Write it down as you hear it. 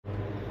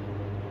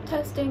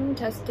Testing,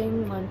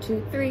 testing, 1,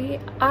 2, 3.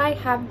 I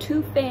have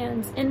 2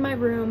 fans in my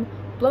room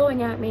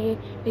blowing at me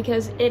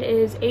because it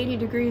is 80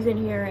 degrees in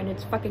here and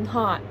it's fucking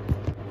hot.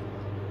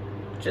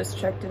 Just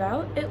checked it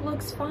out. It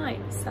looks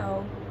fine.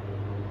 So,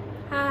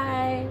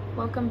 hi,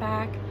 welcome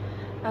back.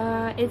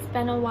 It's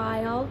been a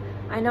while.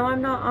 I know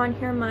I'm not on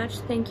here much.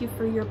 Thank you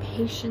for your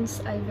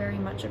patience. I very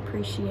much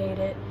appreciate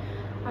it.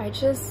 I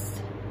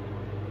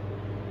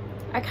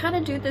kind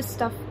of do this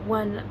stuff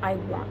when I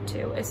want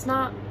to.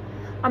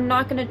 I'm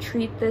not gonna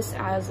treat this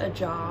as a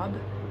job.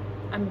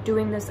 I'm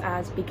doing this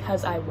as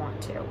because I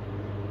want to.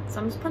 So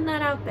I'm just putting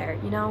that out there,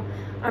 you know?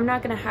 I'm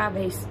not gonna have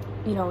a,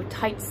 you know,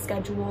 tight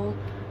schedule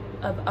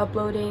of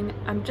uploading.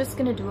 I'm just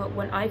gonna do it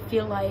when I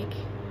feel like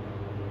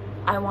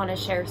I wanna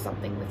share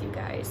something with you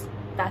guys.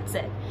 That's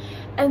it.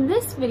 And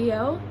this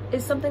video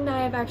is something that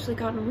I've actually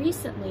gotten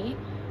recently,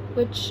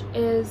 which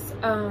is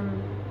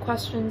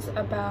questions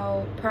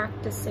about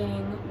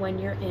practicing when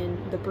you're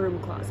in the broom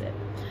closet.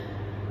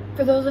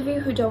 For those of you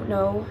who don't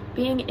know,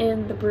 being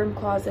in the broom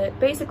closet,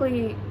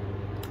 basically,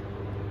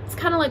 it's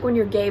kind of like when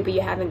you're gay but you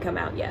haven't come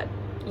out yet.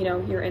 You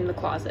know, you're in the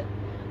closet.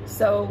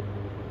 So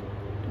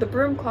the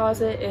broom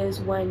closet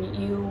is when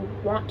you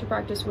want to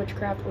practice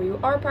witchcraft or you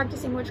are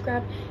practicing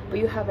witchcraft, but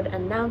you haven't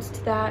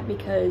announced that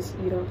because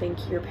you don't think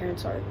your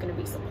parents are going to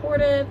be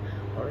supportive,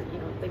 or, you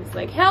know, things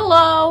like,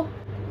 hello!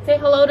 Say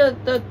hello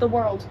to the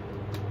world.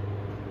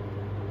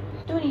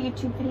 Doing a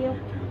YouTube video.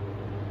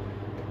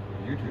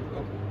 YouTube.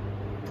 Oh.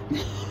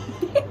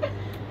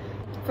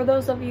 For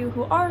those of you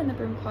who are in the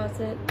broom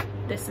closet,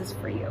 this is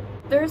for you.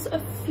 There's a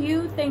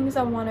few things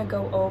I want to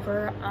go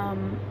over.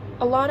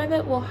 A lot of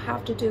it will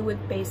have to do with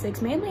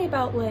basics, mainly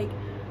about like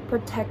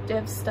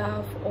protective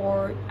stuff,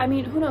 or I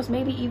mean, who knows,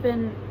 maybe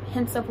even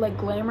hints of like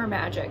glamour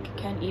magic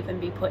can even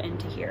be put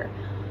into here.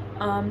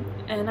 And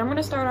I'm going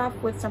to start off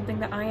with something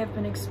that I have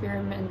been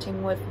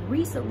experimenting with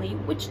recently,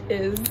 which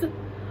is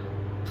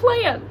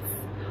plants.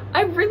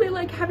 I really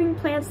like having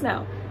plants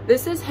now.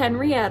 This is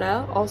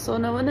Henrietta, also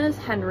known as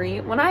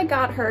Henry. When I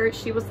got her,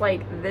 she was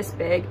like this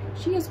big.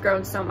 She has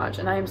grown so much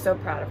and I am so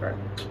proud of her.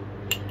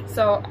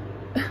 So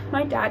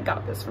my dad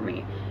got this for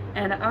me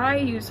and I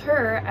use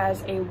her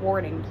as a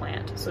warding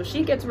plant. So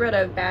she gets rid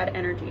of bad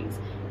energies.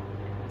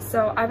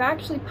 So I've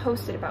actually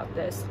posted about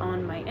this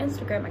on my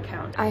Instagram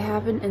account. I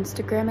have an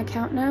Instagram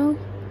account now.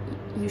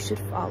 You should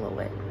follow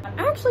it.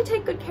 I actually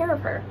take good care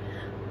of her.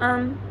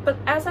 But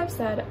as I've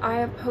said, I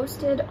have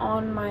posted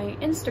on my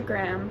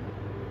Instagram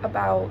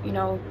about, you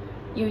know,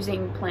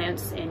 using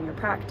plants in your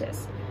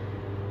practice.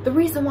 The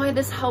reason why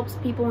this helps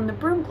people in the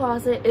broom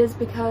closet is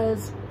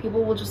because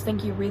people will just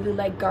think you really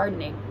like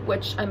gardening,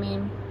 which, I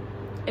mean,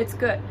 it's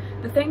good.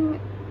 The thing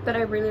that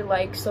I really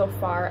like so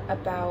far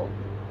about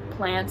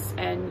plants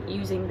and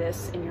using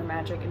this in your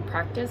magic and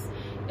practice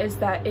is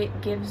that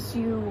it gives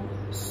you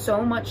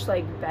so much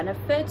like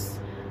benefits,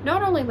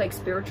 not only like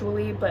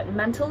spiritually, but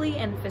mentally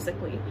and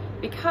physically,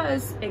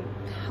 because it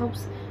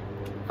helps.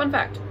 Fun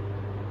fact,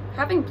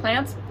 having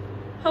plants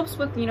helps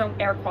with, you know,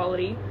 air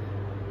quality.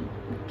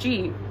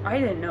 Gee, I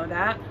didn't know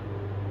that.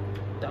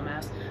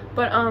 Dumbass.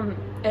 But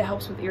it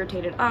helps with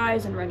irritated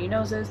eyes and runny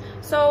noses.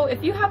 So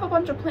if you have a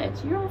bunch of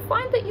plants, you'll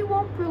find that you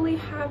won't really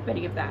have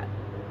any of that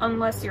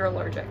unless you're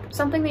allergic.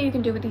 Something that you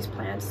can do with these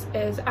plants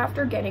is,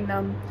 after getting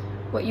them,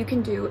 what you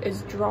can do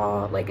is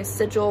draw like a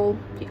sigil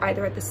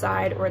either at the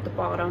side or at the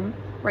bottom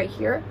right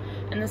here,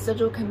 and the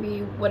sigil can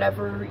be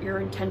whatever your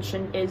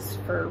intention is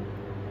for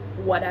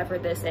whatever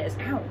this is.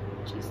 Ow,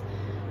 jeez.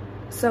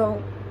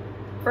 So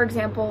for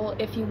example,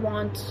 if you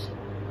want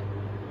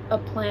a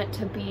plant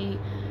to be,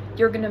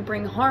 you're gonna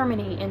bring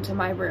harmony into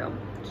my room,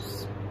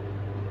 just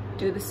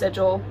do the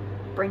sigil,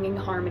 bringing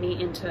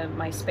harmony into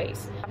my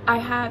space. I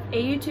have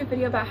a YouTube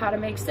video about how to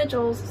make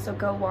sigils, so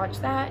go watch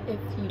that if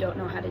you don't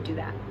know how to do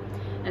that.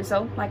 And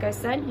so, like I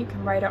said, you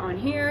can write it on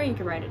here, you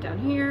can write it down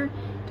here,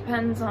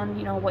 depends on,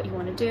 you know, what you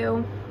want to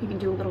do. You can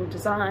do little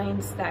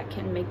designs that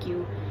can make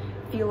you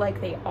feel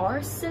like they are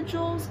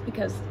sigils,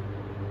 because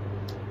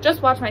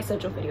just watch my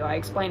sigil video, I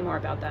explain more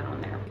about that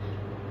on there.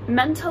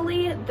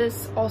 Mentally,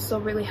 this also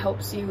really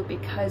helps you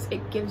because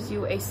it gives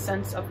you a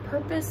sense of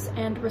purpose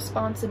and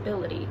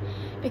responsibility.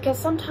 Because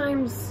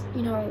sometimes,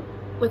 you know,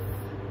 with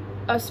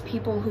us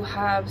people who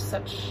have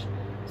such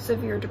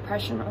severe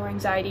depression or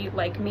anxiety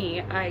like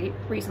me, I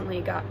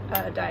recently got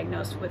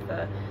diagnosed with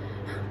a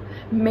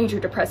major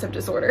depressive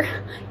disorder.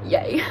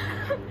 Yay.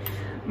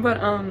 But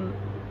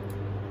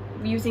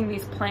using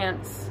these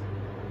plants,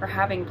 or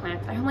having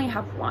plants, I only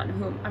have one,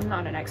 who I'm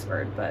not an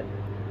expert, but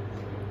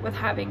with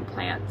having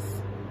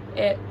plants,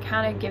 it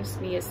kind of gives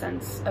me a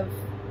sense of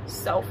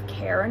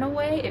self-care in a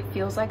way. It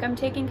feels like I'm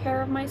taking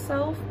care of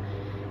myself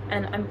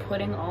and I'm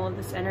putting all of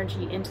this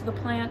energy into the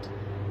plant,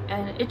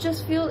 and it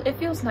just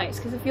feels nice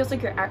because it feels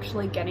like you're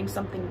actually getting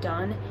something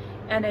done,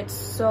 and it's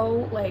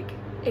so like,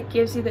 it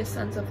gives you this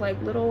sense of like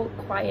little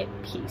quiet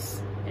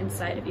peace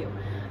inside of you.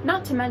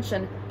 Not to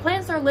mention,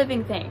 plants are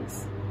living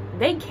things.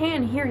 They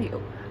can hear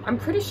you. I'm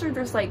pretty sure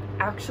there's like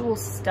actual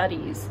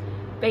studies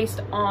based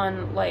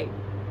on like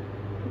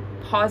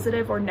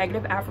positive or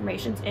negative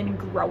affirmations in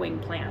growing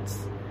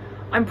plants.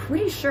 I'm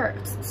pretty sure,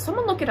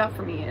 someone look it up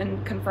for me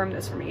and confirm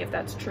this for me if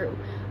that's true,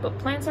 but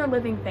plants are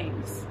living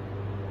things.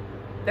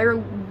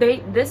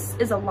 This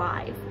is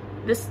alive.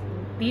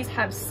 These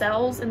have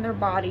cells in their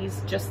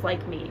bodies just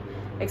like me,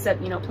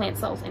 except, you know, plant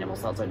cells, animal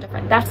cells are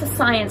different. That's a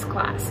science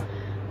class,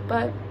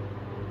 but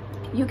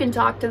you can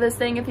talk to this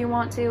thing if you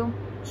want to.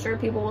 Sure,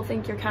 people will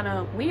think you're kind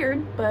of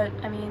weird, but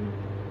I mean,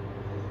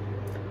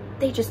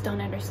 they just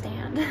don't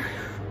understand.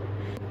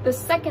 The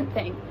second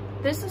thing,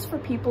 this is for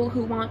people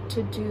who want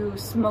to do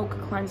smoke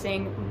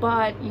cleansing,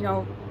 but, you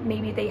know,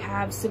 maybe they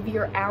have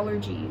severe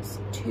allergies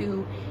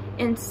to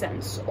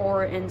incense,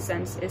 or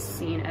incense is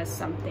seen as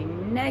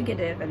something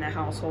negative in the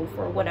household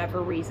for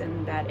whatever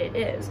reason that it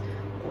is.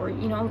 Or,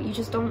 you know, you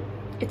just don't,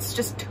 it's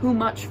just too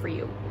much for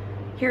you.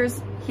 Here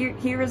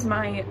is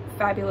my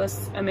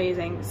fabulous,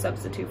 amazing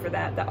substitute for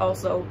that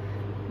also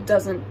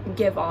doesn't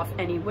give off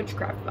any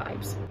witchcraft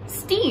vibes.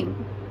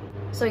 Steam!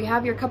 So you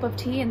have your cup of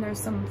tea and there's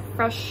some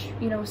fresh,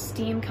 you know,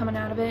 steam coming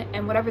out of it,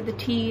 and whatever the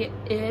tea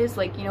is,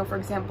 like, you know, for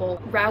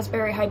example,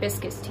 raspberry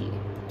hibiscus tea.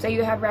 Say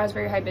you have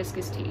raspberry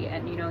hibiscus tea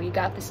and, you know, you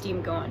got the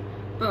steam going.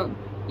 Boom.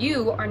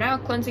 You are now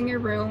cleansing your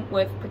room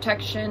with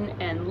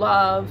protection and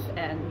love,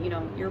 and, you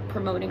know, you're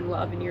promoting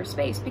love in your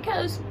space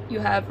because you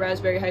have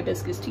raspberry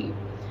hibiscus tea.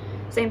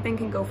 Same thing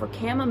can go for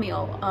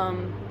chamomile,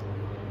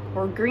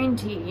 or green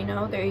tea, you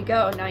know, there you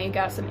go. Now you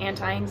got some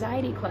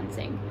anti-anxiety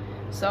cleansing.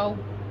 So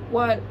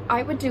what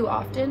I would do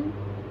often,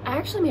 I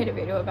actually made a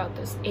video about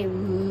this a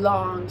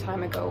long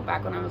time ago,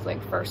 back when I was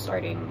like first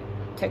starting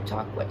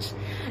TikTok, which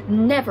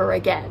never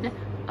again.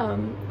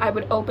 I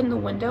would open the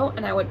window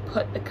and I would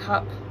put the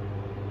cup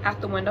at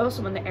the window,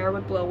 so when the air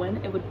would blow in,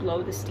 it would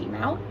blow the steam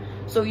out.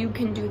 So you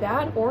can do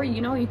that, or,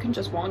 you know, you can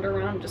just wander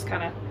around and just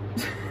kind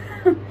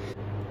of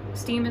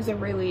steam is a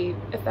really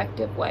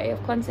effective way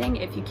of cleansing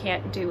if you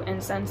can't do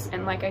incense,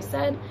 and like I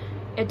said,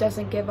 it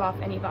doesn't give off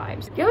any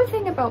vibes. The other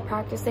thing about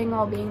practicing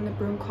while being in the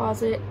broom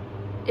closet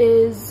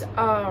is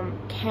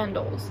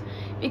candles,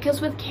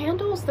 because with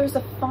candles there's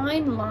a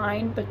fine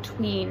line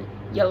between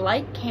you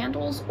like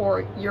candles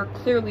or you're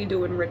clearly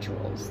doing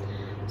rituals.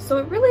 So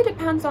it really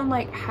depends on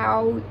like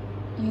how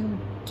you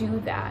do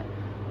that.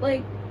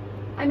 Like,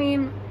 I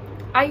mean,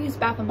 I use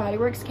Bath and Body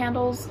Works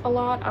candles a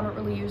lot. I don't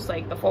really use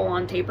like the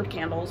full-on tapered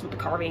candles with the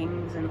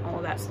carvings and all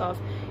of that stuff.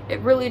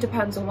 It really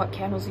depends on what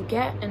candles you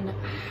get and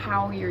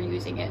how you're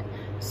using it.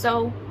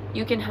 So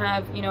you can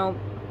have, you know,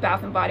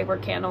 Bath and Body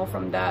Works candle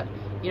from that,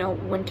 you know,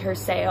 winter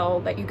sale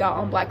that you got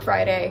on Black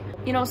Friday.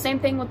 You know, same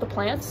thing with the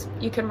plants.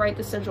 You can write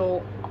the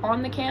sigil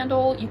on the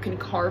candle. You can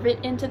carve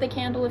it into the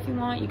candle if you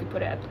want. You can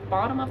put it at the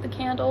bottom of the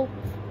candle.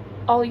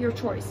 All your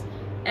choice.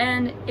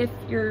 And if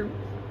you're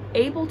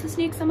able to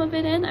sneak some of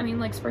it in, I mean,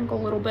 like sprinkle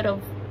a little bit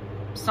of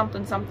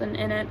something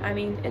in it. I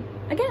mean, it,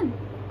 again,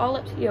 all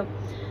up to you.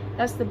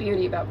 That's the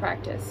beauty about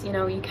practice. You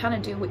know, you kind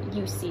of do what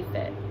you see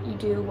fit. You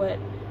do what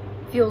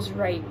feels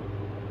right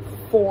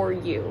for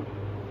you.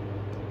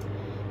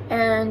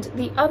 And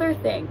the other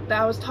thing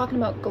that I was talking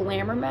about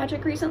glamour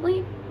magic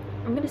recently,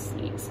 I'm gonna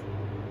sneeze.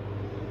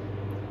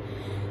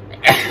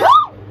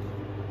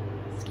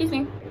 Excuse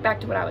me.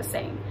 Back to what I was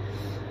saying.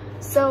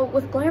 So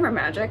with glamour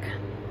magic,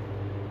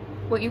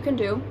 what you can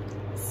do,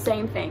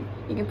 same thing.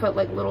 You can put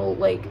like little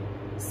like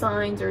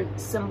signs or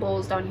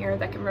symbols down here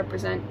that can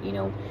represent, you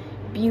know,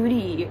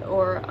 beauty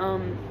or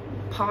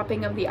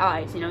popping of the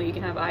eyes. You know, you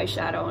can have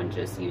eyeshadow and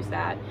just use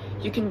that.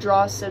 You can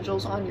draw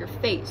sigils on your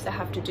face that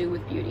have to do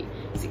with beauty.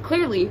 See,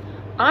 clearly,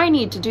 I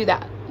need to do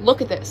that.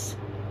 Look at this.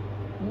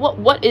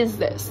 What is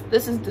this?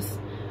 This is this.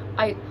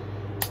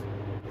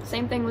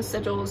 Same thing with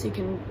sigils. You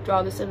can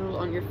draw the sigils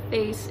on your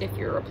face if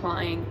you're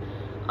applying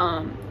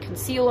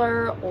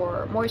concealer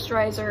or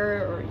moisturizer,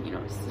 or, you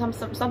know,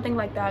 something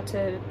like that,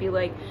 to be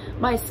like,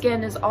 my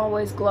skin is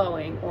always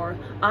glowing, or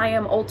I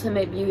am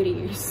ultimate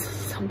beauty,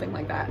 something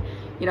like that,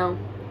 you know,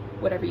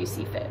 whatever you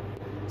see fit.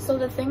 So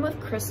the thing with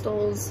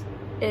crystals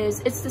is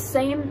it's the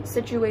same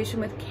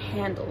situation with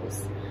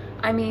candles.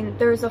 I mean,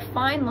 there's a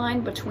fine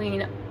line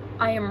between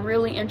I am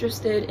really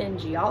interested in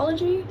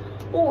geology,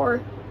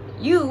 or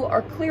you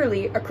are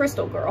clearly a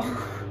crystal girl.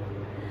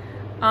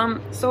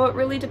 So it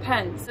really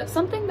depends.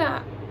 Something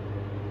that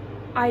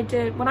I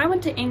did when I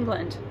went to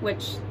England,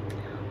 which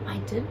I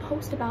did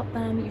post about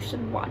them, you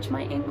should watch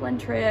my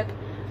England trip.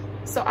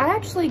 So I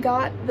actually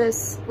got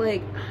this,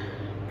 like,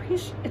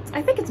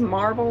 I think it's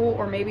marble,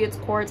 or maybe it's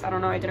quartz, I don't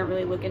know, I didn't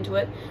really look into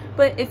it.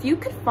 But if you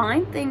could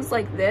find things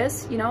like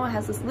this, you know, it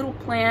has this little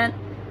plant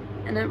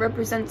and it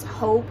represents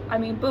hope. I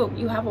mean, boom,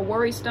 you have a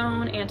worry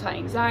stone,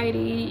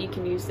 anti-anxiety. You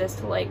can use this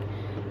to like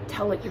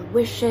tell it your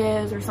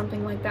wishes or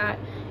something like that.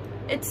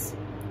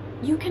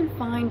 You can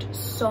find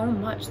so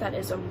much that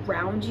is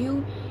around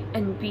you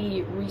and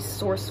be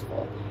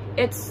resourceful.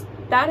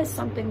 That is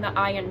something that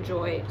I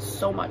enjoy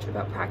so much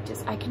about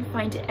practice. I can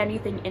find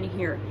anything in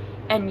here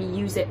and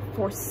use it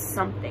for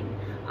something.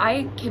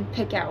 I can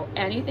pick out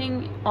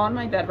anything on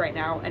my bed right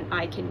now and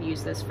I can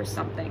use this for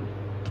something.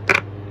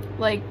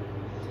 Like,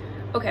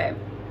 okay,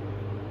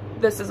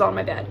 this is on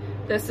my bed.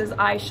 This is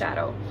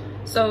eyeshadow.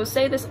 So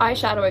say this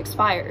eyeshadow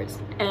expires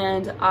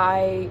and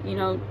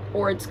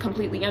or it's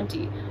completely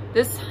empty.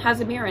 This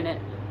has a mirror in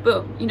it.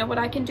 Boom. You know what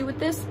I can do with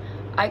this?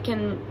 I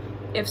can,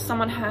 if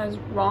someone has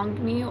wronged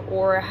me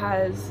or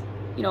has,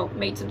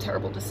 made some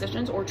terrible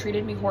decisions or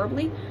treated me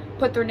horribly,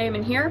 put their name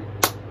in here.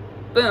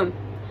 Boom.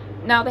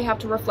 Now they have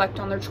to reflect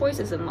on their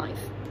choices in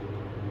life.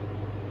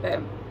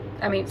 Boom.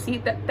 I mean, see,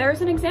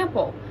 there's an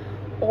example.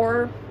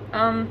 Or,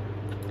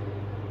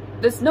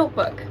 this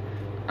notebook.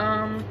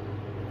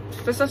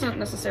 This isn't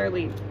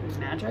necessarily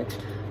magic,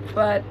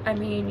 but I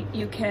mean,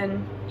 you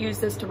can use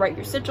this to write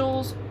your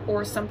sigils,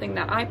 or something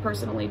that I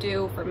personally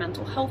do for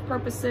mental health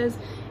purposes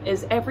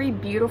is every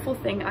beautiful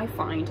thing I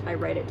find, I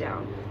write it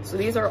down. So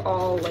these are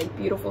all like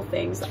beautiful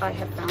things I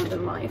have found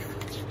in life.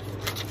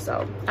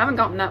 So I haven't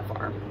gotten that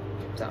far.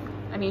 So,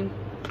 I mean,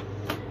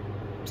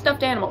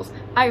 stuffed animals.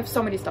 I have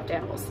so many stuffed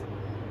animals.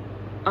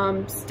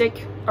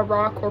 Stick a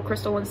rock or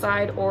crystal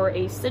inside or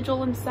a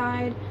sigil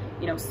inside,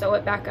 sew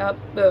it back up,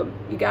 boom,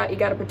 you got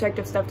a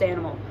protective stuffed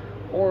animal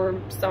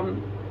or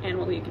some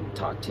animal you can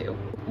talk to.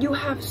 You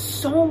have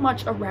so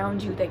much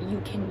around you that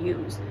you can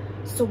use,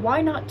 so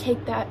why not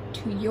take that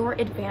to your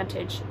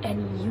advantage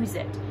and use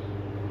it?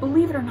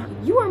 Believe it or not,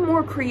 you are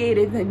more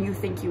creative than you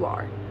think you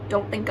are.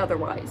 Don't think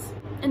otherwise.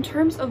 In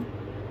terms of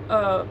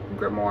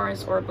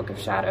grimoires or a book of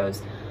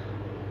shadows,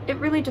 it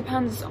really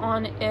depends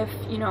on if,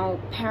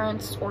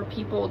 parents or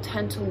people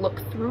tend to look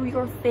through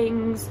your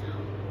things.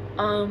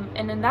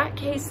 And in that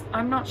case,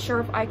 I'm not sure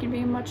if I can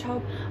be much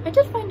help. I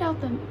did find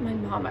out that my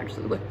mom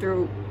actually looked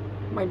through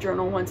my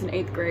journal once in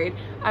 8th grade.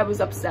 I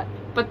was upset,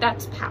 but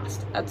that's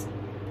past.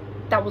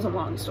 That was a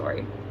long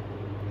story.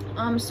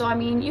 So I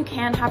mean, you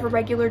can have a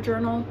regular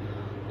journal.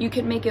 You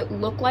can make it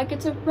look like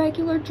it's a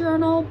regular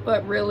journal,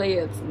 but really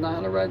it's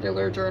not a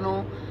regular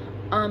journal.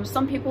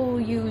 Some people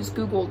use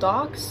Google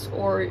Docs,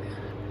 or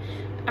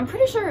I'm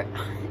pretty sure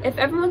if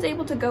everyone's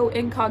able to go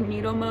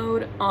incognito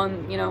mode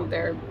on,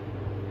 their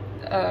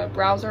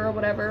browser or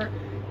whatever,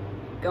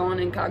 go on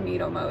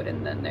incognito mode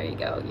and then there you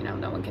go,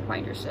 no one can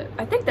find your shit.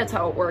 I think that's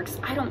how it works.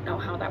 I don't know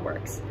how that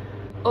works.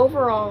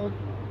 Overall,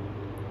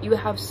 you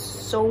have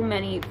so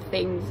many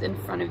things in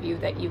front of you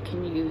that you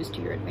can use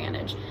to your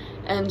advantage,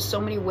 and so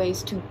many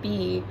ways to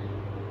be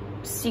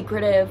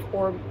secretive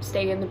or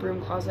stay in the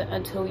broom closet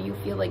until you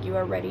feel like you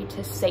are ready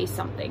to say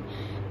something.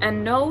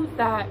 And know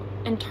that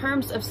in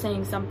terms of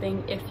saying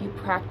something, if you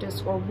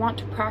practice or want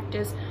to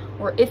practice,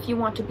 or if you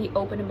want to be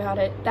open about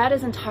it, that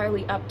is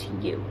entirely up to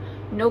you.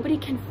 Nobody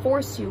can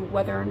force you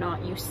whether or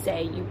not you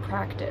say you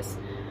practice.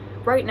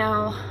 Right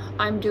now,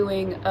 I'm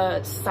doing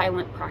a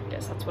silent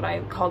practice. That's what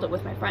I called it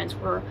with my friends,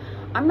 where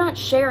I'm not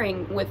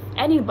sharing with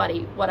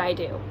anybody what I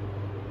do.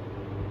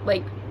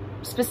 Like,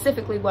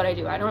 specifically what I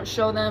do. I don't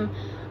show them,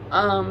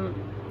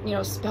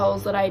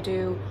 spells that I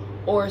do,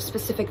 or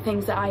specific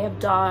things that I have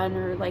done,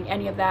 or like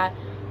any of that.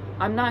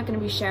 I'm not going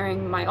to be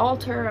sharing my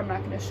altar. I'm not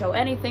going to show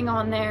anything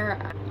on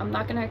there. I'm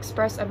not going to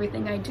express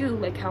everything I do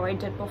like how I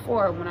did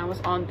before when I was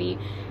on the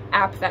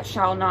app that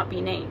shall not be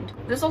named.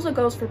 This also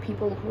goes for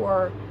people who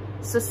are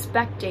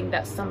suspecting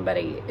that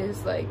somebody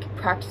is like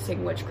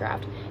practicing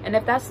witchcraft. And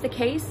if that's the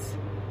case,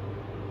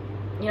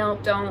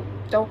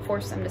 don't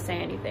force them to say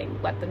anything.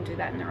 Let them do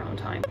that in their own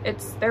time.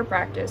 It's their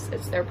practice,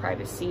 it's their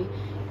privacy.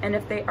 And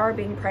if they are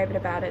being private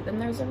about it, then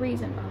there's a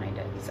reason behind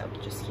it. So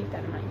just keep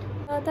that in mind.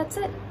 That's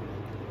it.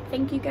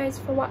 Thank you guys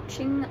for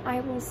watching. I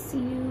will see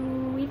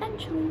you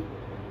eventually.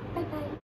 Bye bye.